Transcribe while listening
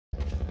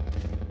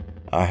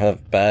I have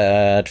a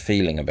bad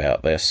feeling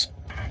about this.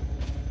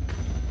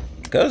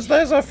 Because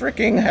there's a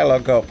freaking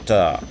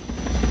helicopter.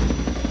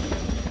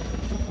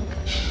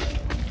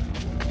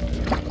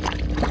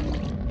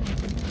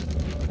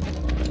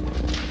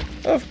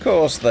 Of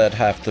course there'd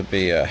have to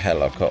be a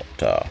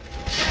helicopter.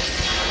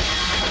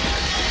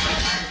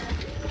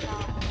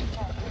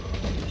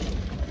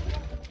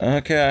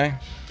 Okay.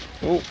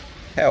 Oh,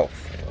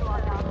 health.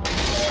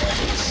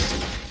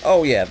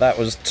 Oh yeah, that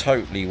was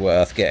totally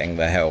worth getting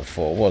the health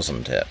for,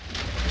 wasn't it?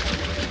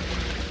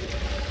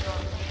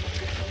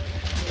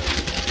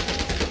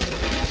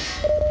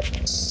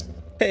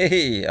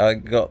 Hey, I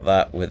got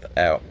that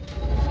without.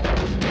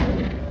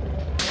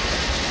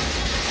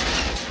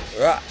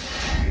 Ah.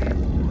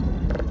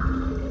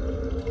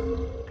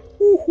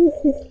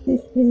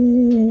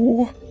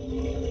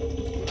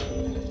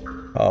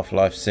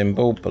 Half-life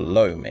symbol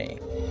below me.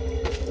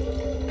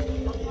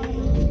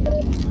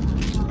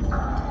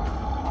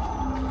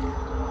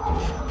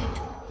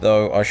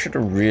 Though I should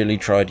have really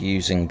tried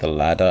using the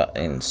ladder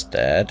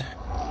instead.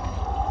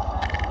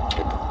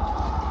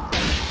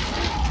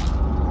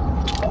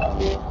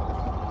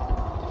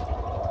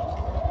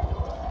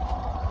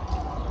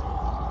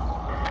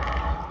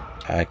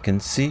 I can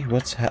see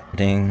what's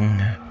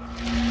happening.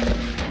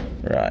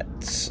 Right,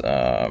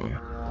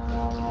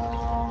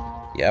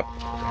 yep.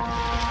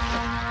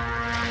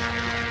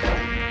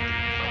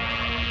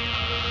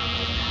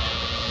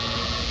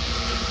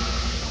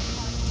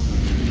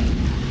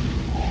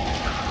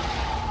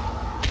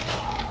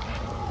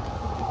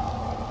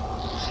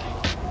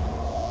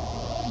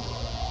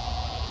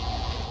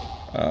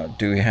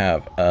 Do we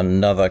have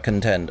another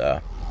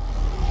contender?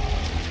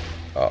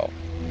 Oh.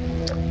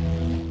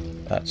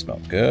 That's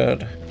not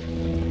good.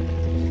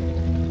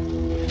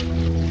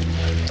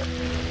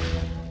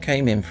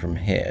 Came in from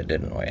here,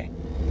 didn't we?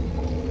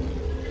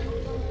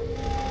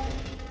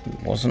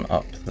 It wasn't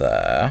up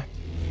there.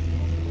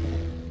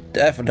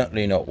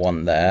 Definitely not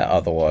one there,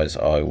 otherwise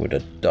I would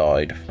have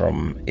died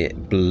from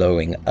it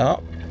blowing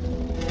up.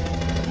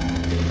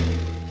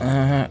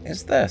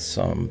 Is there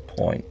some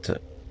point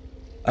to...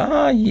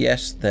 Ah,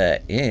 yes there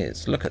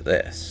is. Look at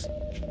this.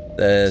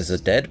 There's a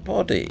dead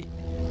body.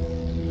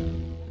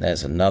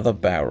 There's another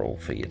barrel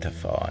for you to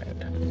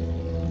find.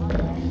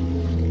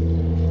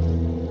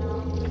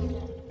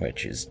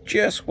 Which is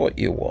just what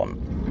you want.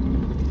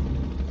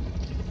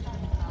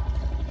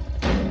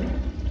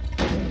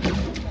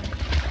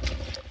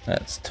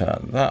 Let's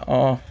turn that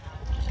off.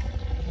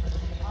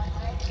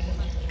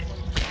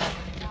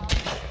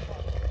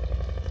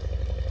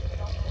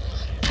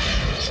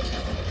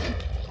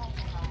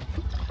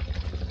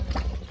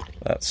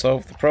 That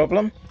solved the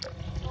problem.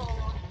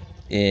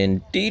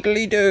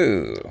 Indeedly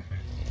do.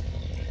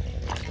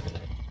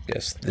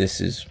 Guess this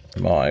is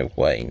my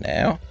way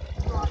now.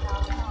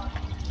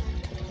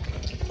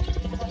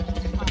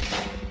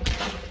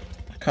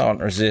 I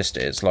can't resist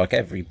it. It's like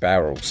every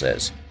barrel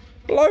says,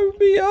 blow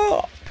me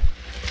up.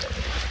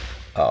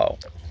 Oh.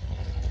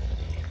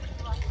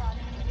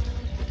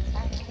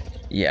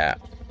 Yeah.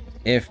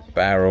 If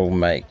barrel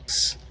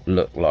makes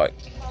look like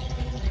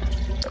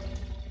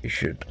you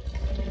should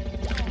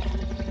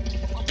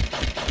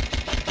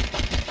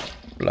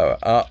blow it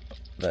up,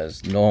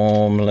 there's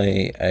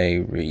normally a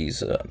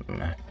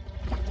reason.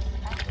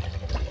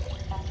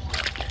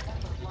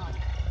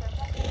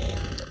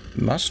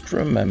 Must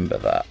remember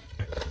that.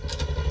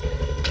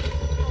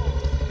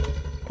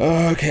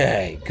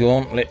 Okay,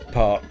 Gauntlet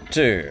Part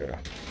 2.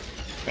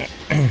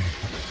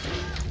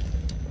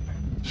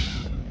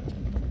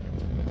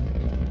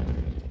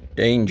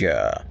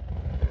 Danger.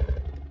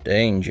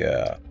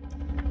 Danger.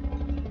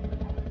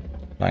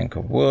 Plank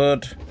of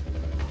wood.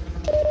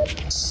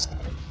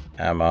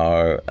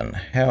 Ammo and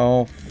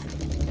health.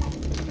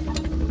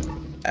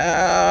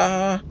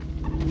 Ah!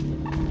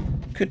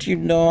 Could you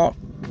not?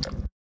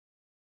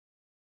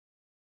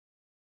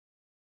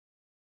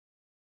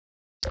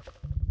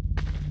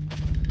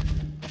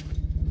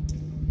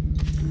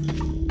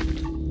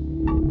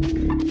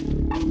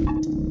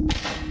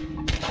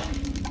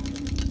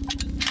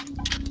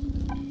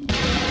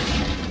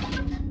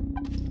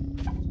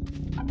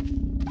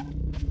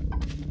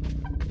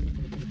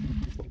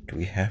 What do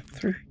we have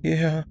through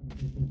here?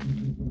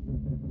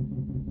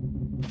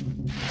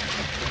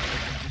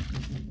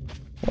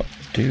 What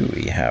do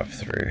we have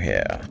through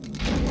here?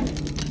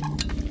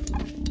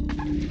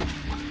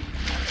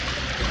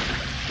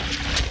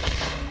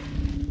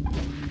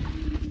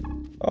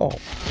 Oh.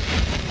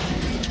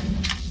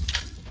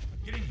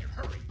 Get in here,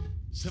 hurry.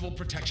 Civil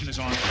protection is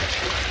on.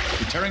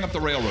 We're tearing up the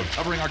railroad,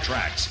 covering our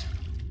tracks.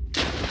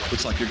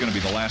 Looks like you're gonna be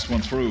the last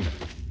one through.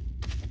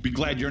 Be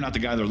glad you're not the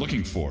guy they're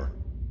looking for.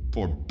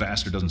 Poor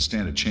bastard doesn't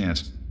stand a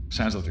chance.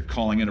 Sounds like they're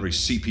calling in every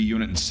CP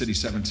unit in City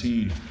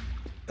 17.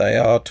 They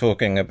are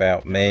talking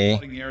about me.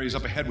 Flooding the areas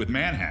up ahead with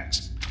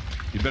manhats.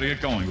 You better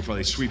get going before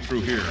they sweep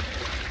through here.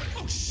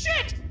 Oh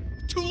shit!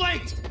 Too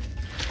late!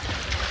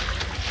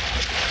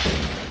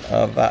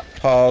 That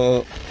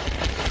pile.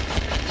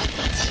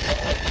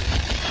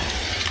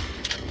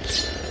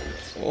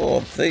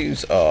 Oh,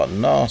 these are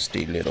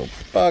nasty little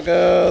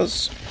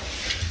buggers.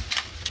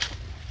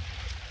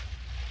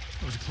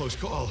 That was a close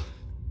call.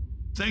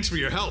 Thanks for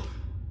your help.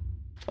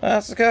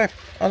 That's okay.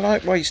 I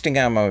like wasting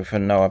ammo for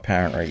no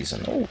apparent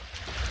reason. Oh.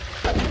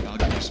 I'll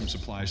give you some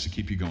supplies to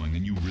keep you going,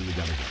 and you really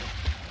gotta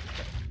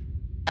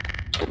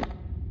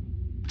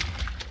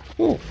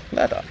go. Ooh,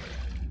 leather.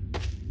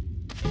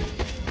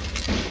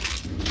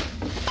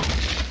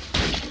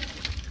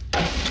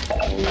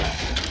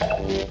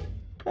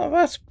 Oh,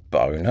 that's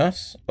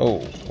bonus.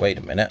 Oh, wait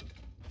a minute.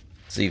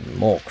 It's even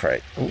more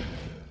crate. Oh,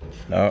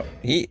 no.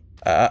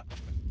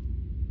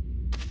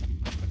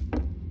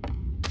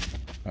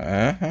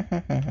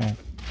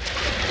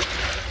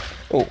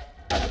 Oh.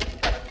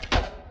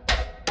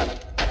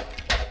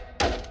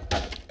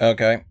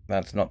 Okay,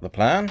 that's not the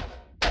plan.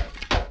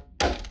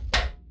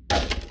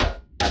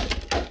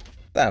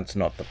 That's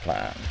not the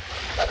plan.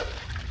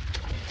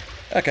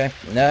 Okay,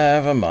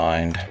 never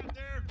mind.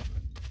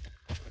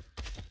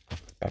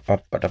 Not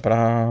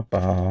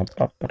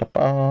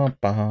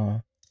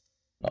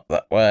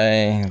that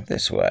way,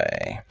 this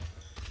way.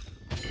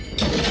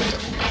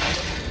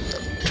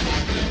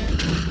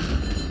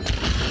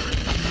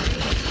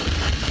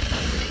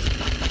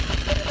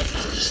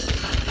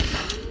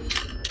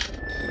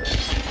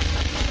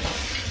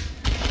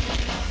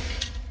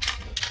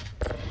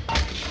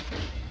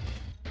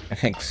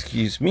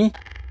 Excuse me?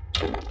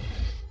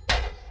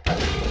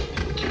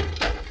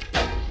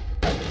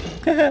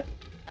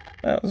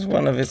 That was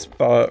one of its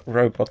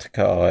robotic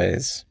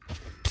eyes.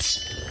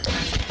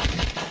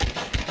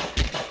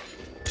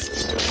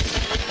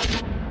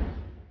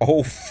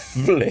 Oh,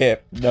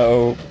 flip,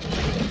 no.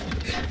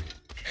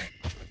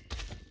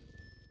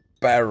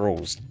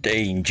 Barrels,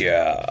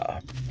 danger.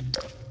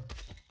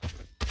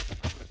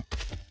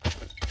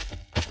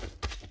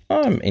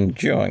 I'm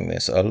enjoying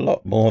this a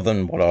lot more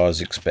than what I was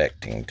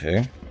expecting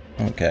to.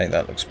 Okay,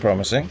 that looks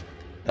promising.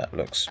 That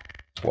looks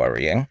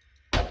worrying.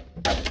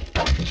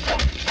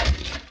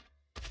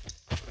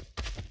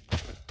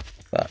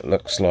 That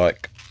looks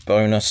like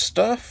bonus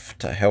stuff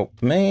to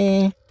help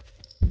me.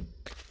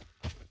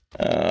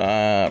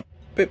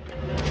 Bip.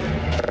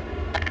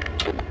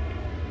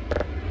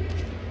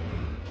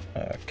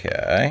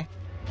 Okay.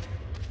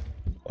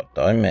 What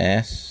did I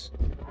miss?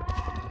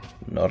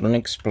 Not an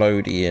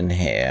explodey in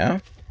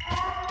here.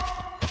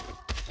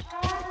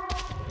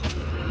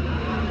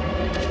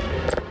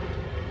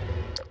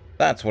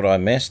 That's what I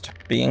missed,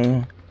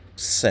 being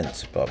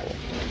sensible.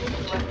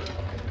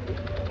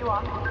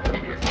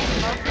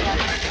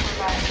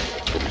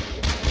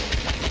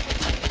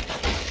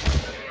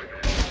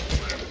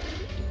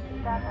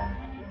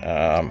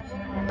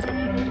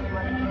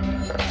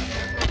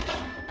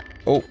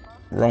 Oh,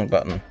 wrong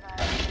button.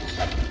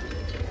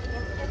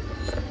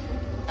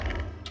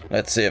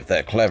 Let's see if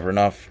they're clever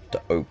enough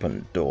to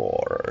open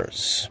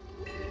doors.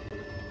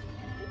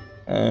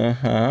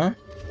 Uh-huh.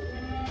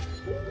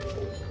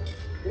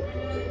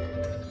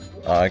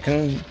 I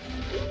can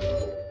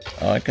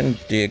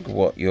dig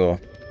what you're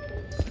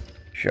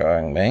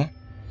showing me.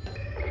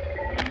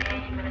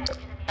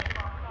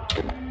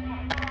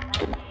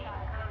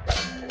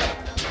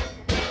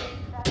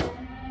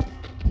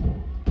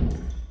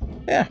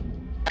 Yeah.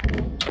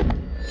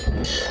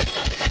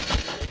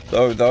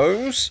 So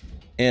those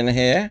in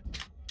here,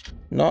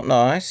 not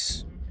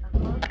nice.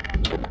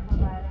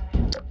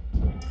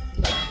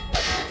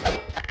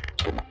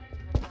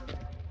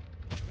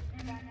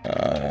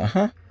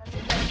 Uh-huh.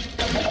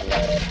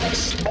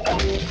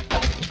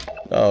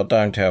 Oh,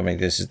 don't tell me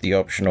this is the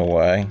optional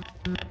way.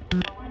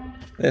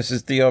 This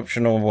is the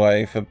optional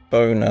way for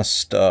bonus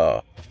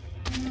stuff.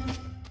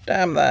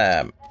 Damn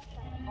them.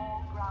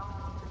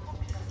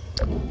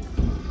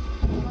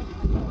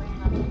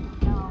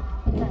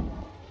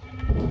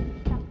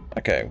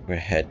 Okay, we'll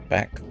head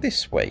back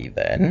this way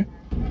then.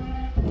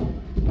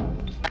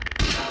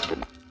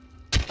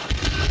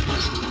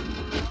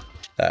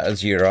 That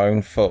is your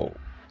own fault.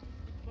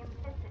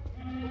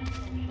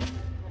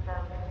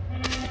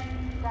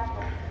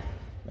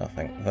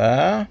 Nothing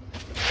there.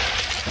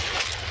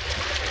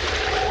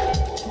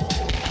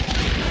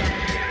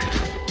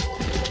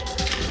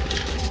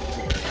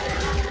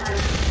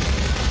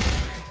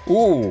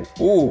 Ooh,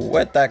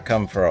 where'd that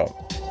come from?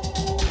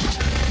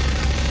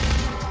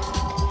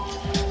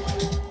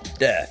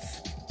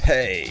 Death,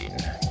 pain.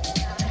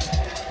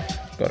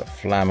 Got a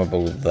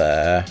flammable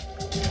there.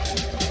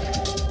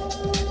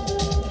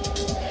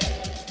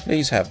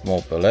 These have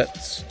more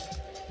bullets.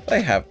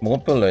 They have more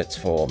bullets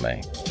for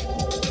me.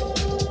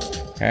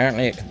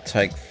 Apparently it can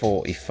take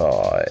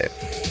 45.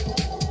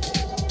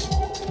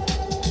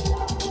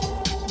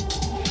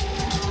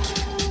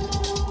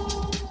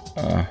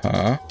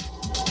 Uh-huh.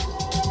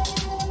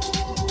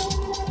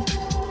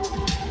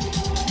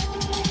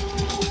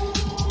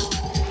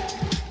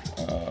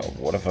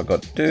 What have I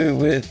got to do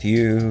with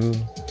you?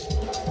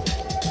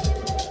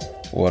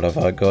 What have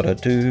I got to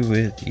do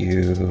with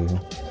you?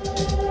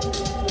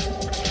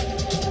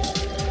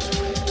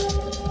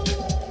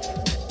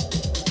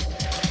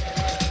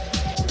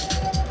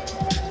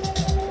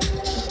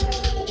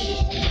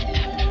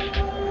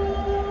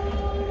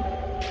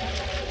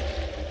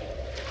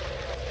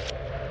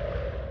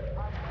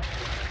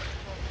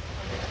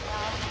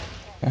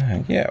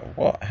 Yeah,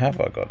 what have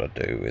I got to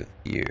do with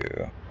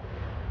you?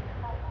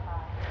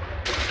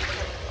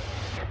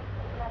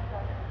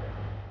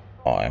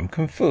 I'm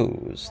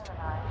confused.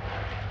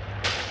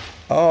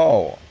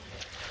 Oh,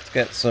 let's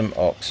get some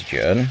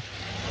oxygen.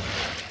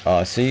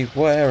 I see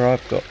where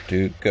I've got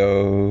to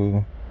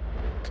go.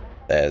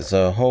 There's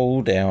a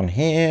hole down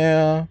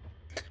here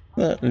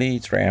that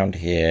leads round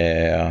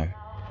here.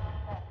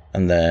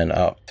 And then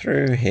up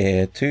through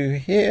here to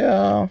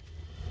here.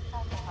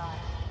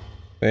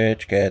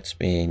 Which gets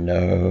me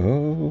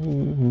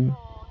nowhere.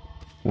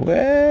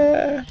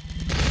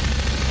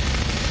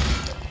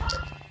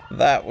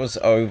 That was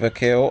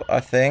overkill, I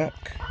think.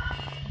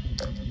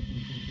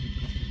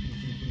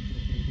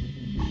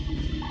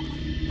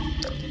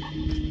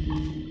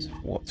 So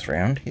what's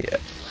round here?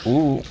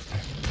 Ooh.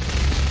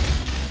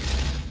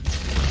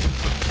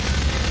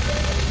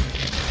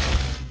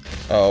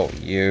 Oh,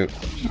 you.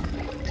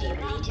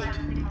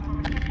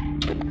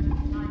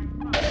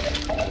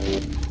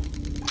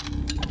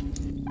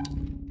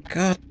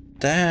 God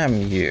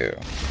damn you.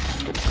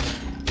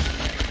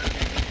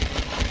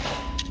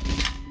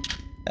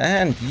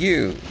 And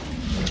you.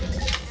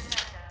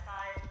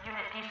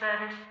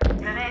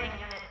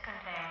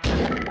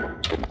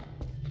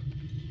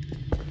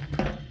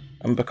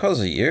 And because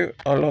of you,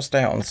 I lost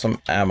out on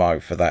some ammo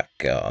for that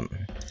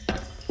gun.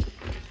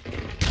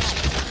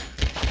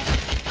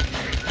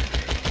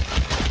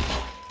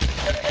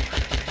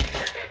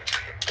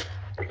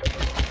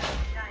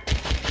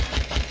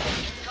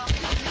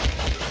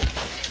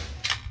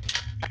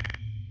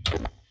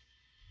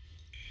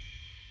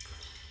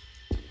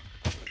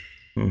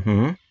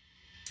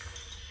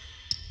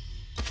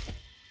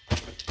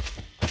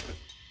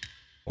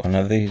 One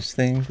of these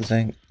things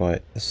ain't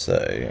quite the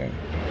same.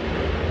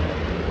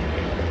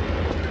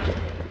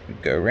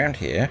 Go around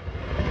here.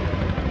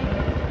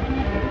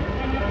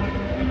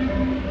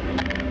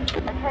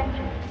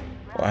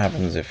 What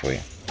happens if we...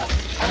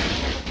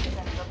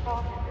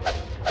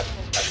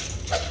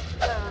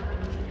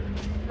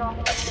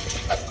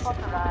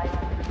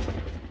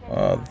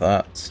 Oh,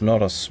 that's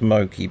not a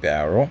smoky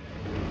barrel.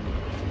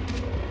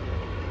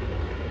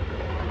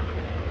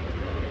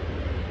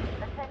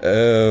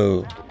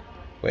 Oh,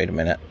 wait a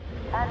minute.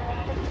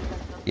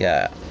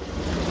 Yeah.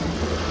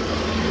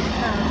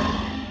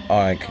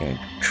 I can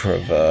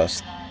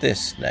traverse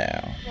this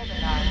now.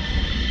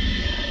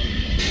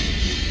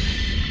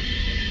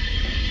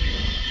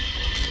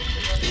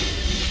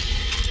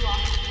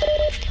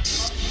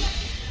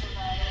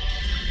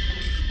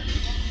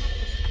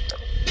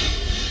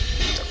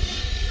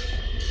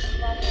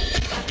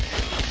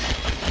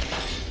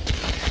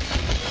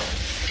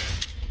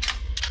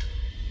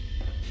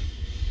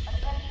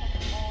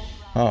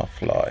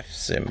 Half-life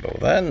symbol.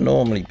 They're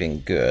normally been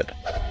good.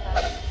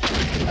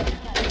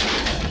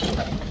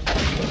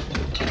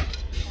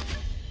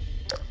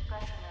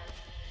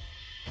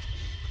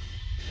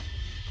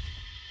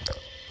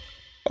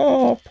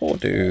 Oh, poor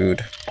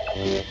dude.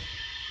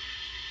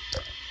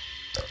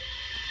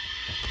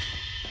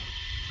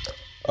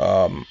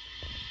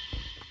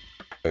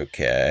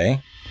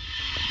 Okay.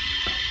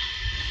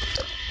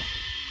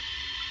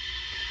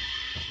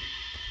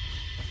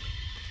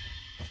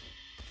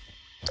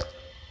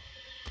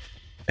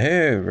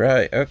 Oh,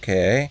 right,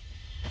 okay.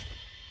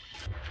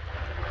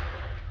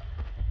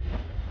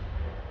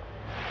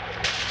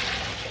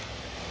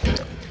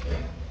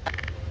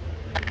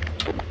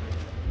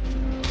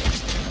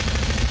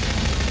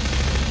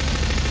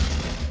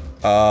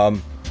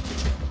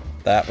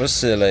 That was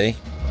silly.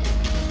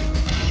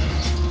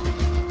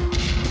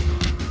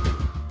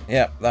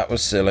 Yep, that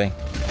was silly.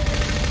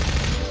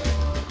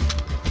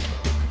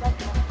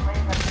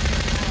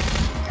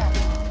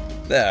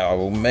 There, I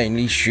will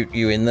mainly shoot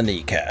you in the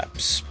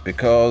kneecaps,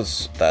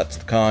 because that's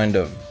the kind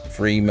of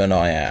Freeman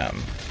I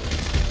am.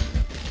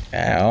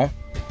 Ow.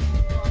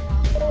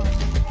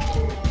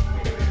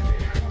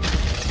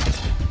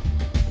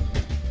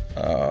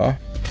 Oh.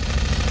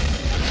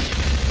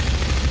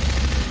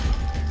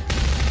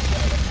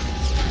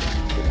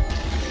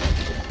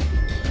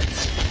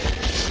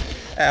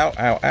 Ow,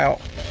 ow, ow.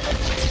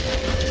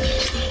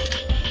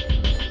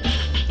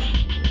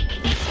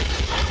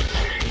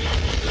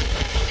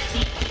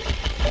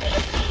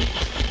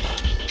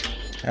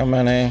 How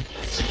many?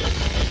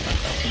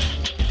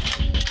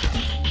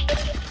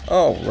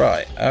 Oh,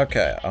 right.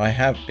 Okay. I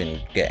have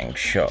been getting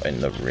shot in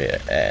the rear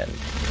end.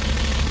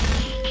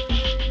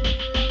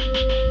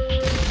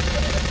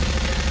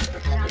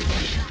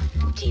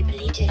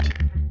 Depleted.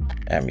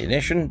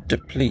 Ammunition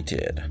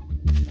depleted.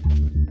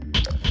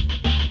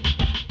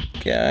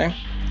 Okay.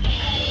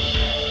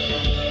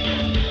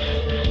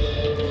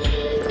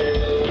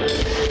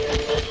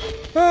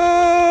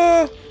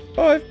 Ah!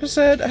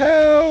 5%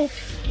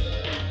 health!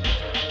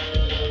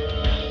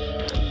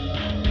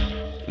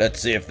 Let's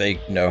see if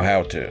they know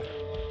how to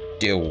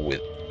deal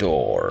with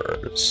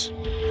doors.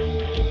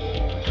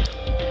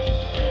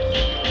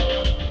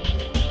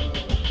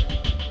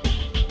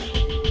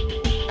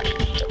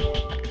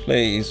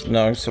 Please,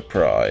 no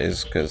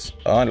surprise, because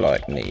I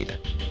need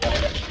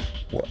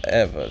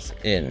whatever's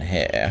in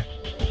here.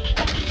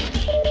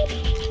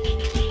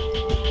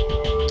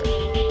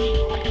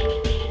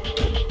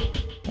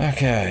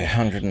 Okay,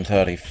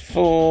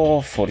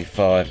 134,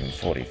 45 and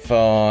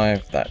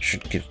 45. That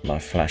should give my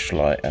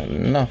flashlight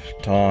enough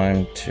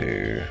time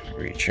to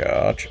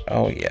recharge.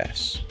 Oh,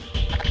 yes.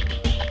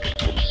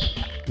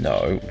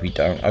 No, we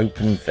don't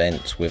open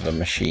vents with a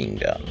machine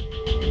gun.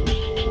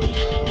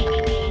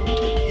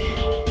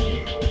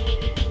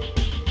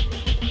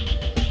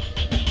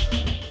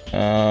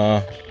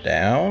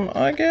 Down,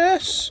 I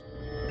guess?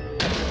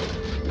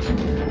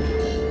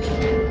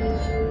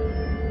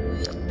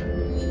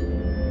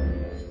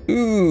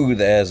 Ooh,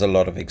 there's a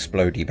lot of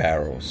explodey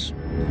barrels.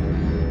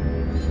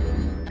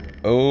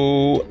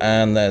 Oh,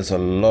 and there's a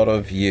lot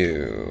of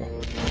you.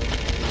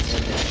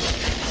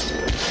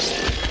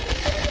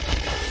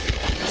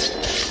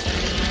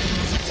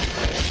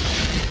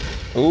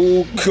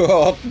 Oh,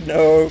 God,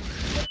 no.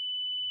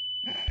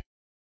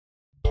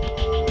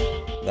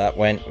 That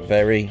went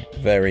very,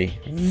 very,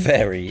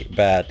 very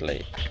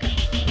badly.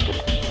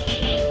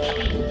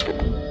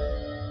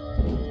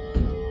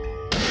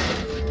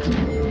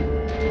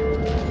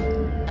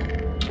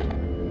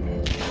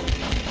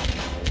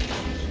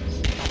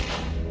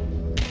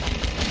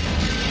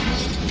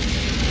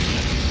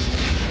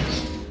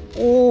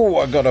 Oh,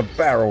 I got a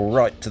barrel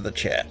right to the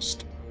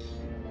chest.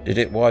 Did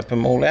it wipe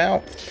them all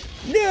out?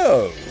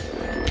 No!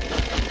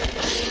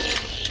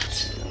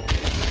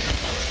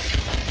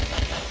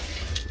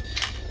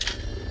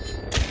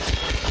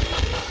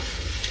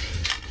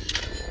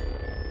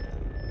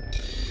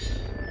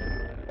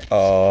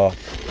 Oh.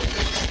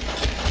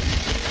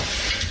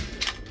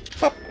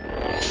 Pop.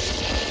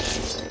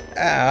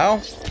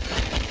 Ow.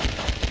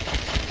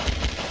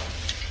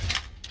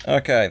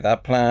 Okay,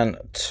 that plan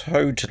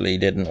totally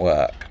didn't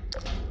work.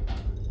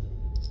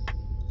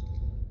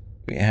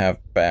 We have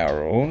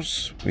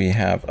barrels. We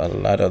have a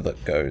ladder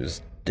that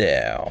goes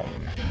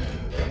down.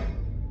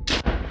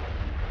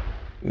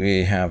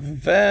 We have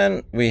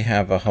vent. We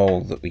have a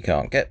hole that we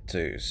can't get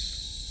to.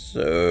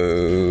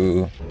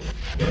 So...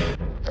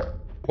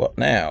 what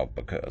now?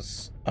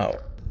 Because... oh.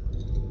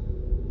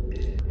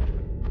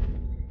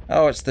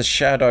 Oh, it's the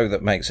shadow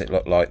that makes it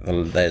look like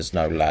there's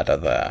no ladder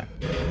there.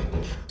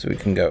 So we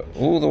can go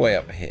all the way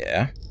up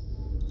here.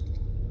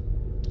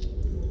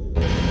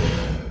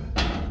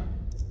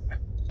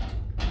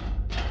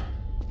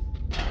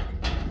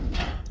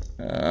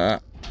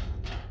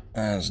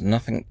 There's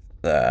nothing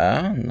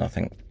there,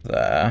 nothing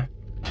there.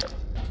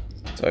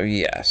 So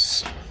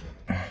yes,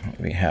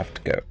 we have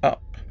to go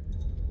up.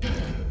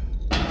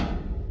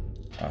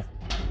 I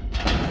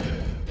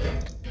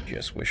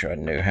just wish I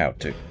knew how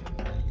to.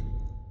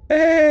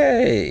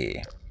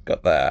 Hey!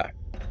 Got there.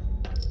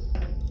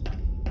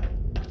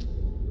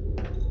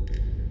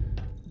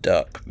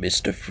 Duck,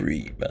 Mr.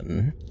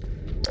 Freeman.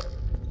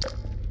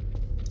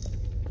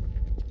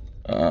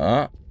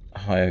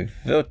 High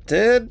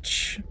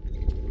voltage.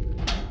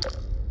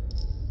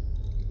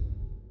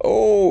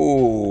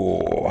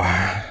 Oh!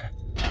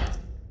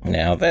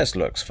 Now this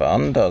looks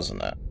fun,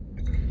 doesn't it?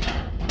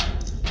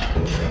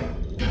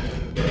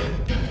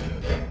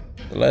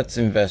 Let's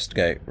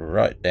investigate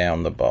right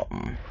down the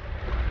bottom.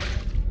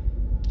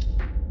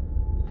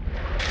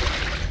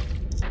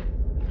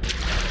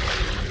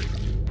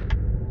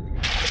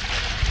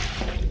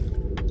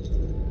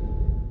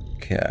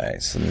 Okay,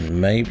 so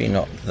maybe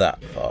not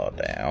that far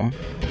down.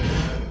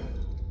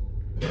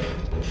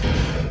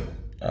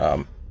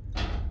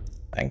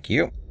 Thank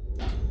you.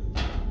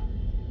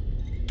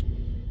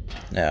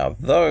 Now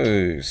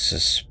those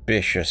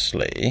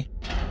suspiciously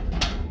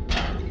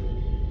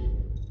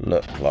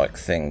look like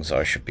things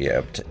I should be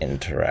able to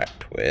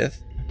interact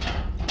with.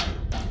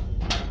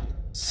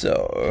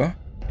 So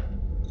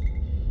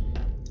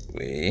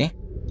we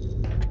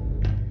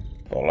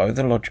follow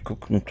the logical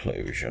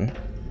conclusion.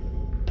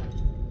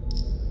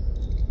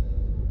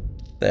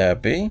 There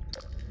be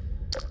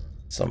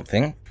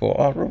something for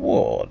our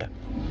reward.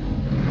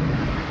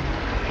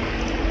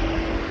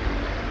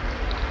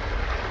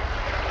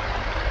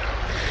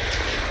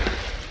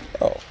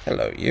 Oh,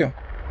 hello you.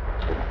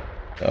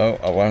 Oh,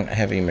 I won't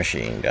heavy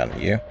machine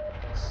gun you.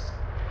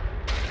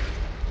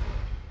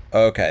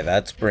 Okay,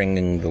 that's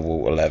bringing the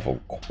water level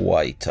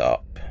quite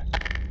up.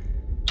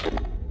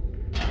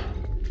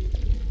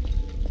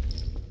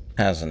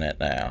 Hasn't it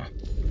now?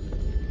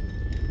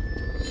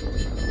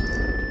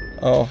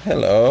 Oh,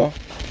 hello.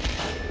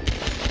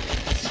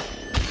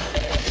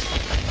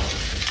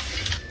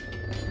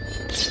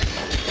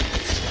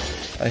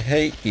 I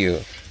hate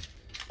you.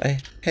 I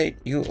hate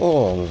you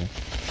all.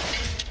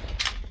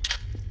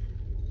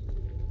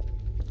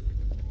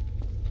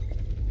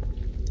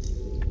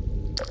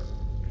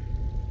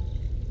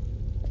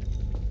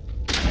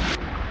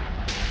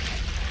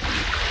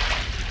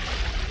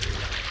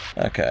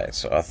 Okay,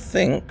 so I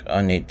think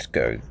I need to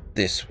go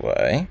this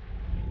way.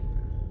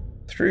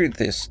 Through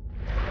this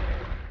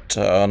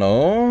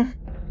tunnel.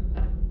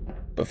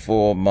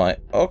 Before my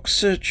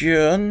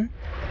oxygen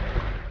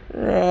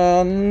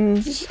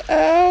runs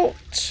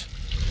out.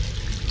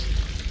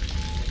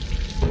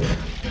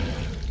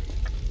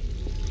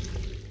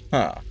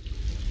 Huh.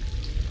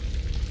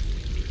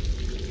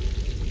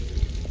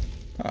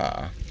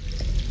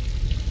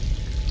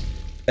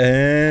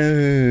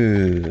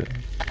 Oh.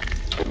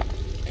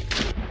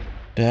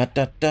 Da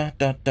da da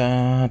da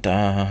da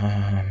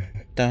da.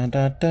 Da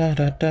da da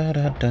da da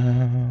da da.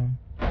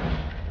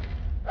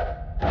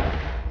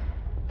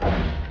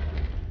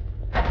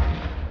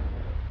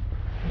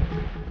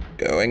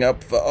 Going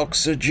up for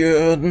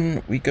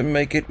oxygen. We can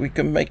make it, we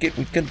can make it,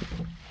 we can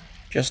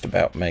just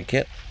about make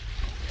it.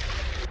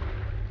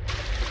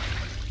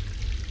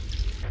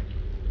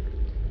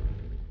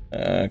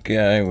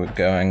 Okay, we're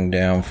going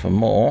down for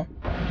more.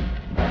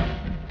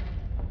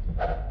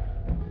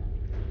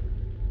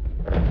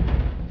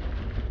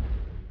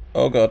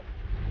 Oh god.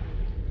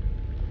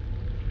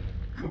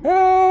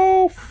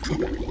 Help!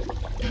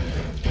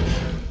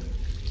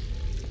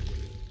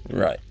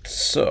 Right,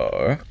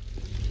 so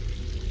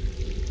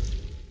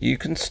you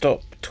can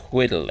stop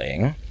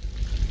twiddling.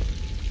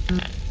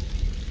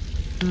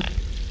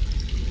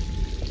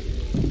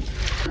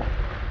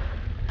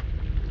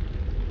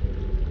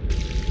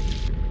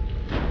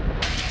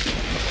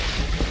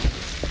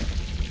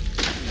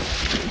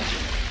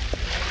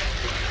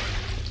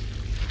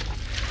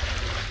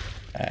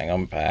 Hang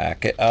on,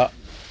 back it up.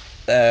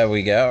 There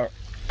we go.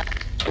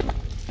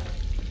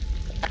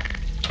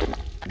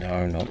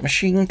 No, not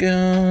machine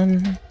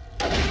gun.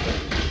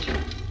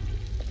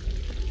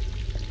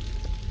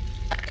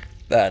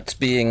 That's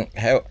being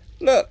held.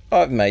 Look,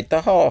 I've made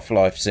the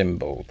Half-Life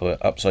symbol, the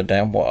upside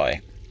down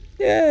Y.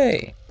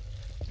 Yay!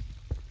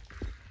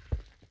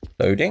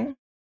 Loading?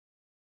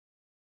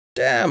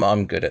 Damn,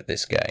 I'm good at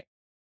this game.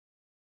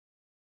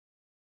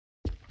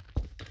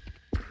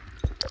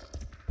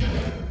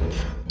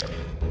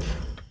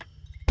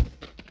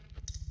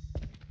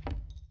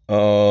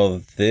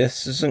 Oh,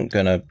 this isn't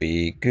gonna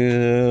be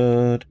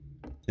good.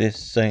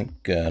 This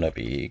ain't gonna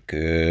be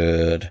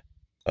good.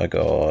 I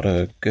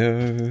gotta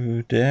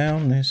go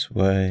down this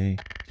way.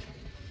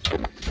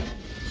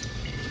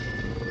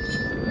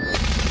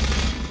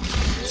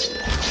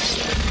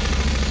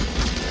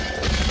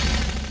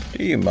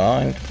 Do you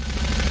mind?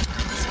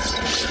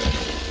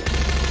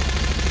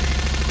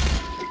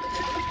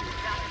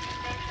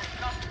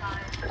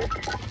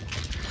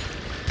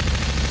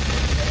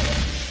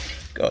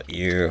 Got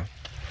you.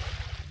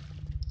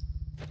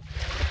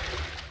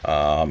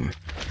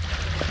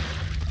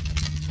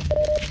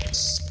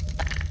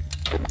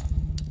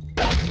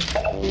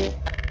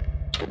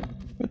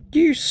 Would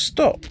you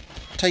stop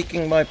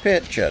taking my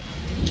picture?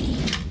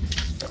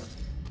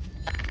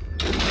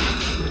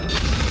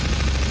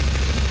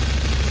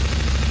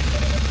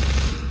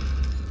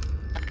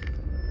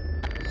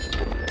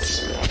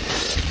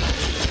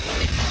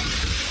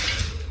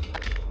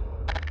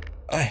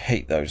 I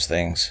hate those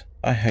things.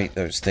 I hate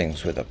those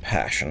things with a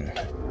passion.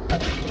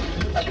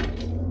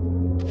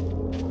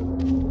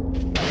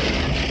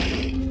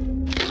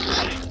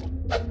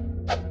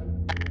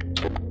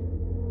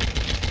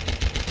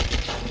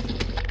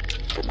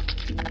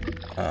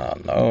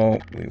 No,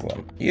 we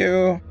want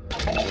you.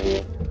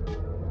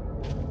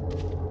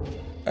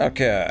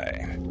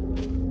 Okay.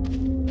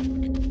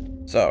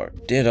 So,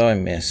 did I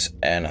miss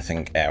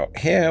anything out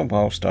here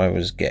whilst I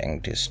was getting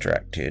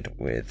distracted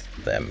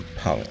with them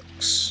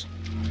punks?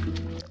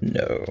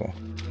 No.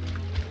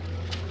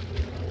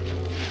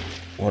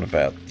 What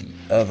about the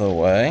other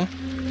way?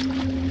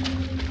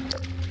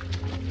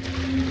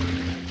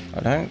 I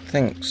don't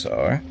think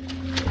so.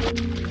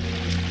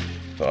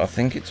 But I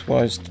think it's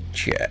wise to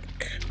check.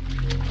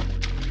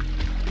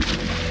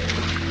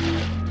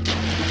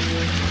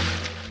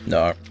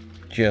 No,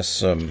 just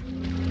some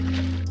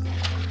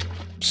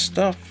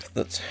stuff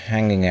that's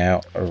hanging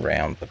out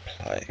around the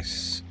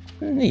place.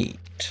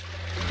 Neat.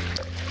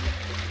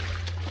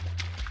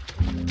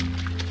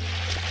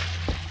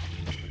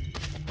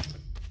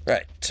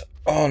 Right,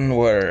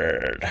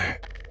 onward.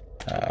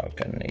 I'm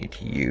gonna need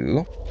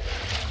you.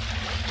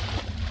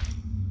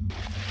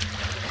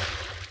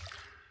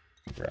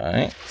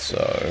 Right,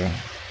 so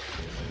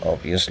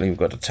obviously we've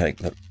got to take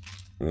the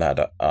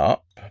ladder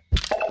up.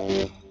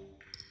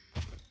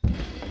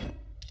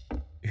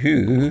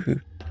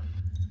 Ooh.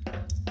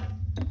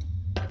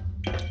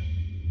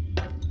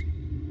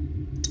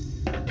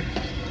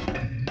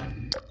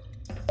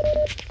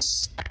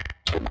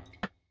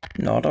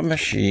 Not a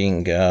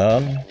machine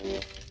gun.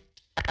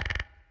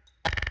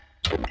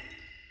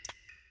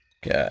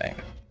 Okay.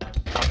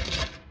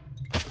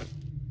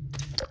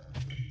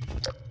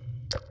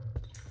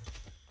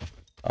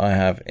 I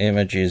have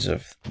images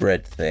of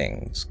red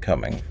things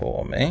coming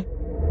for me.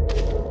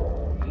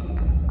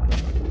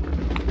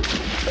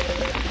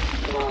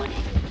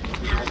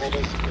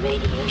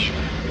 Radiation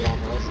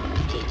levels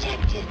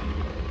detected.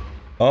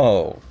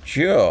 Oh,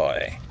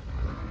 joy.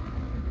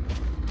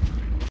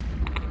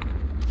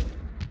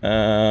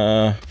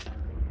 I'm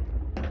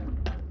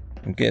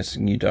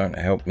guessing you don't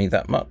help me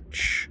that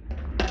much.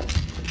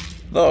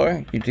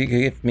 Though, you do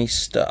give me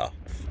stuff.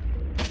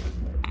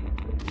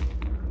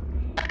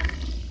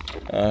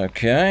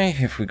 Okay,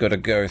 if we got to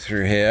go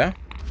through here.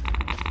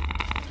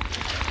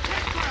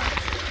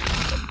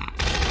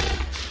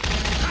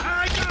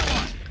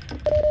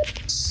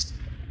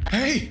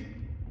 Hey,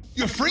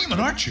 you're Freeman,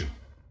 aren't you?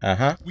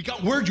 Uh-huh. We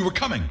got word you were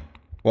coming.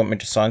 Want me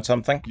to sign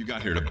something? You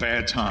got here at a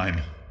bad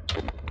time.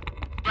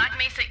 Black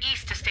Mesa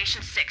East to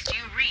Station 6. Do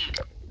you read?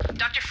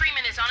 Dr.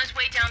 Freeman is on his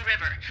way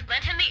downriver.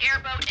 Lend him the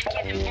airboat and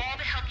give him all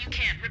the help you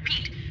can.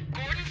 Repeat,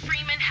 Gordon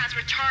Freeman has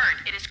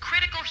returned. It is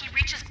critical he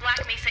reaches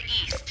Black Mesa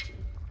East.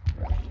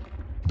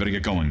 Better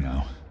get going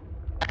now.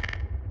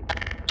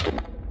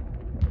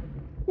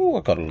 Ooh,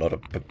 I got a lot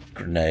of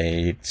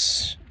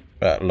grenades.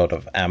 A lot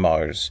of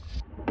ammos.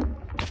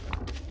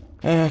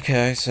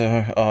 Okay,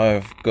 so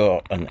I've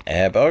got an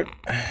airboat.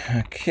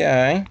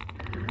 Okay.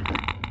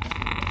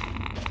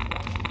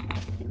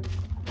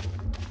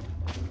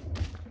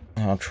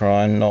 I'll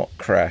try and not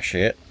crash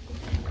it.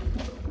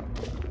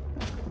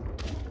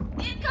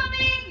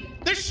 Incoming!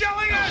 They're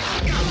shelling us!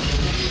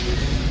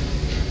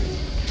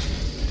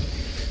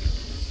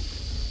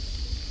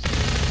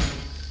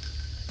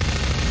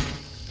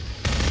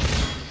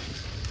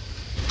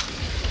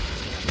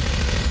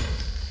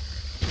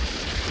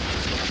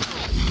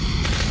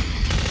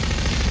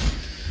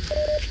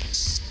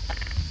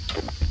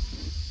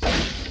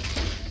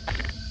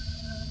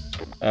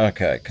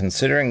 Okay,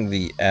 considering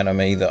the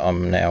enemy that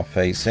I'm now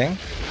facing,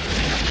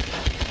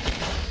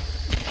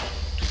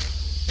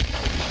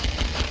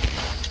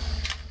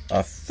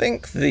 I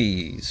think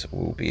these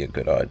will be a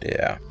good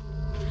idea.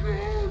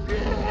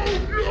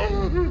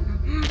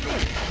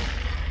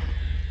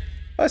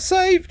 I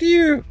saved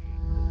you!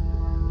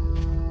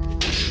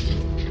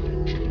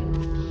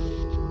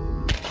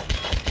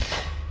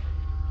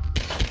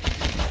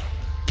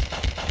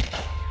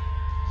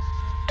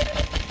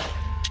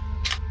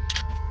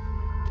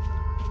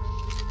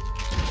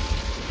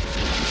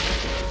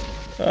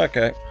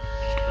 Okay.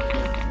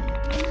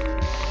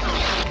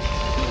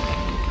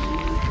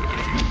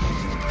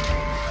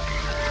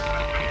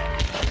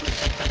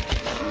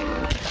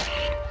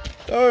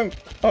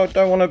 I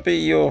don't want to be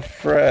your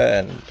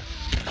friend.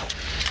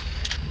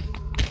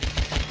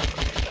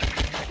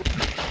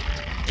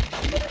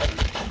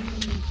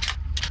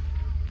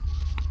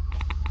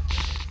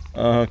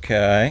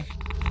 Okay.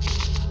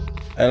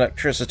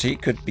 Electricity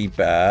could be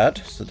bad,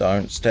 so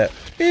don't step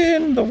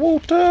in the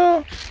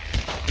water.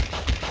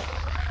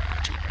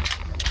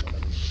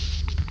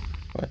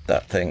 Where'd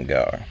that thing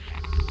go?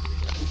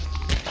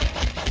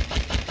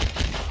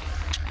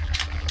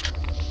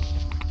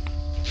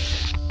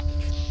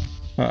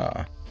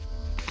 Huh.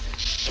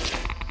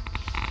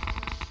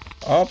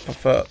 I'll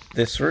prefer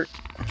this route.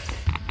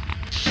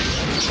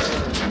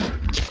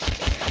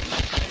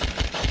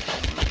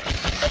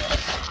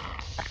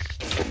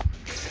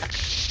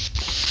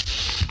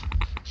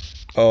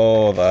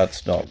 Oh,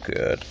 that's not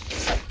good.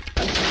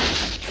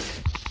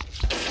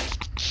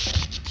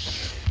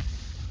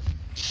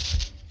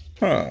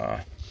 Huh.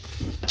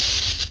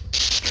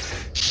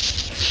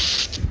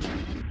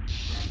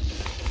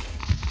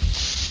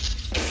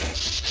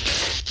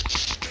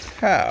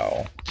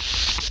 How?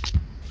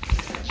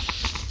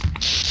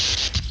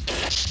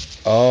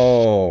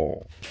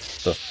 Oh,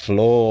 the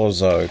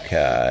floor's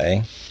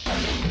okay.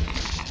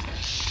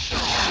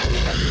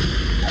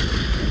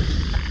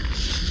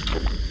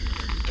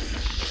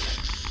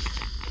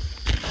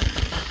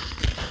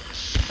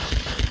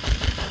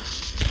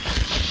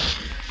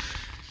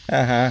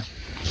 Uh-huh.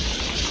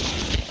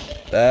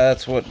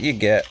 That's what you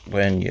get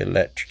when you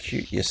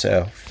electrocute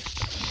yourself.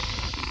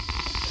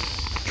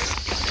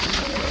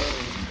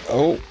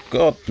 Oh,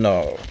 God,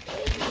 no.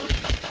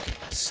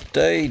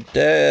 Stay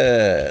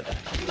dead.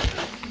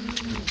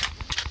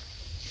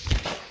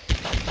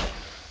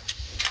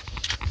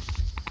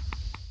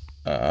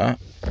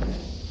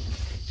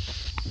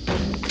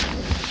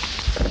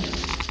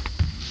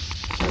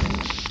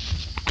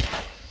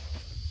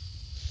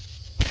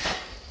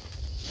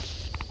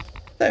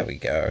 There we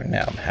go.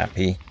 Now I'm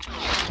happy.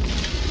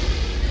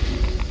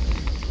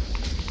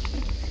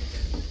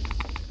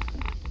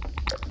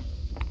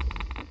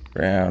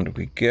 Round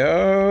we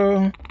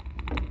go.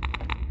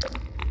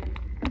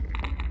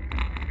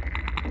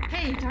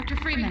 Hey, Dr.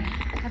 Freeman.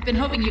 I've been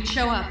hoping you'd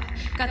show up.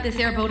 Got this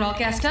airboat all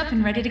gassed up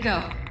and ready to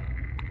go.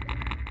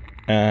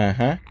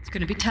 Uh-huh. It's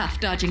gonna be tough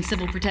dodging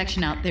civil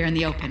protection out there in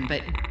the open,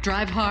 but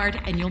drive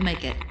hard and you'll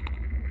make it.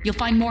 You'll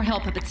find more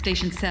help up at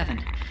Station 7.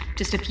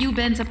 Just a few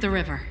bends up the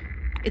river.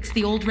 It's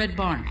the old red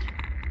barn.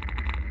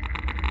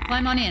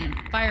 Climb on in.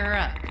 Fire her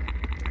up.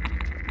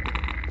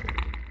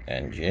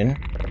 Engine.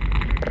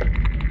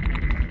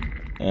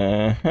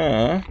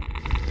 Uh-huh.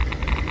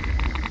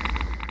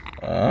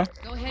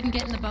 Go ahead and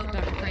get in the boat,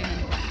 Dr.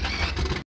 Freeman.